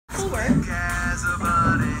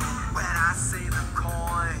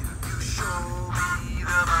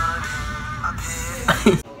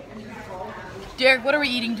Derek, what are we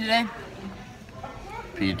eating today?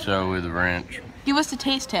 Pizza with ranch. Give us the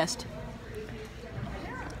taste test.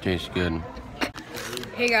 Tastes good.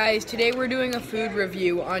 Hey guys, today we're doing a food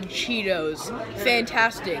review on Cheetos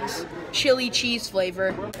Fantastics chili cheese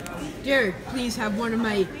flavor. Derek, please have one of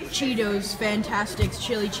my Cheetos Fantastics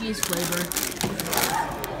chili cheese flavor.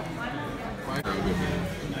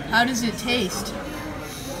 How does it taste?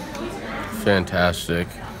 Fantastic.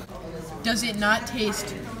 Does it not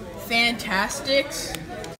taste Fantastics?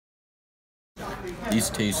 These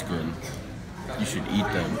taste good. You should eat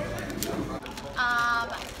them.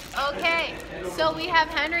 Okay, so we have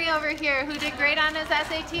Henry over here who did great on his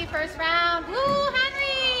SAT first round. Woo,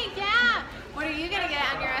 Henry! Yeah! What are you gonna get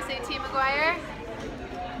on your SAT, McGuire?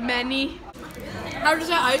 Many. How does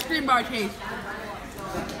that ice cream bar taste?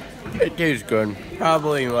 It tastes good.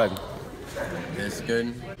 Probably like this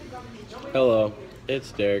good. Hello,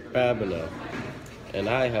 it's Derek Babineau, and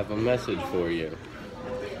I have a message for you.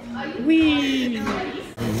 Whee!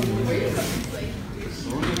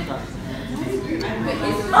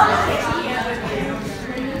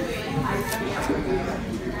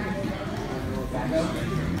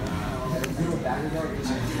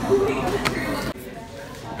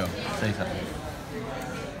 Go, say something.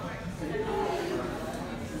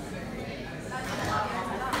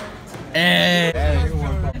 Hey!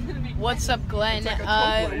 What's up, Glenn?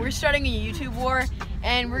 We're starting a YouTube war,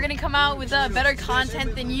 and we're gonna come out with better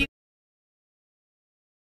content than you.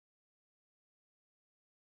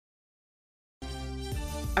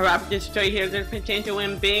 A rap destroy here, there's potential to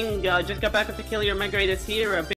win Bing. Just got back with the killer, my greatest hero.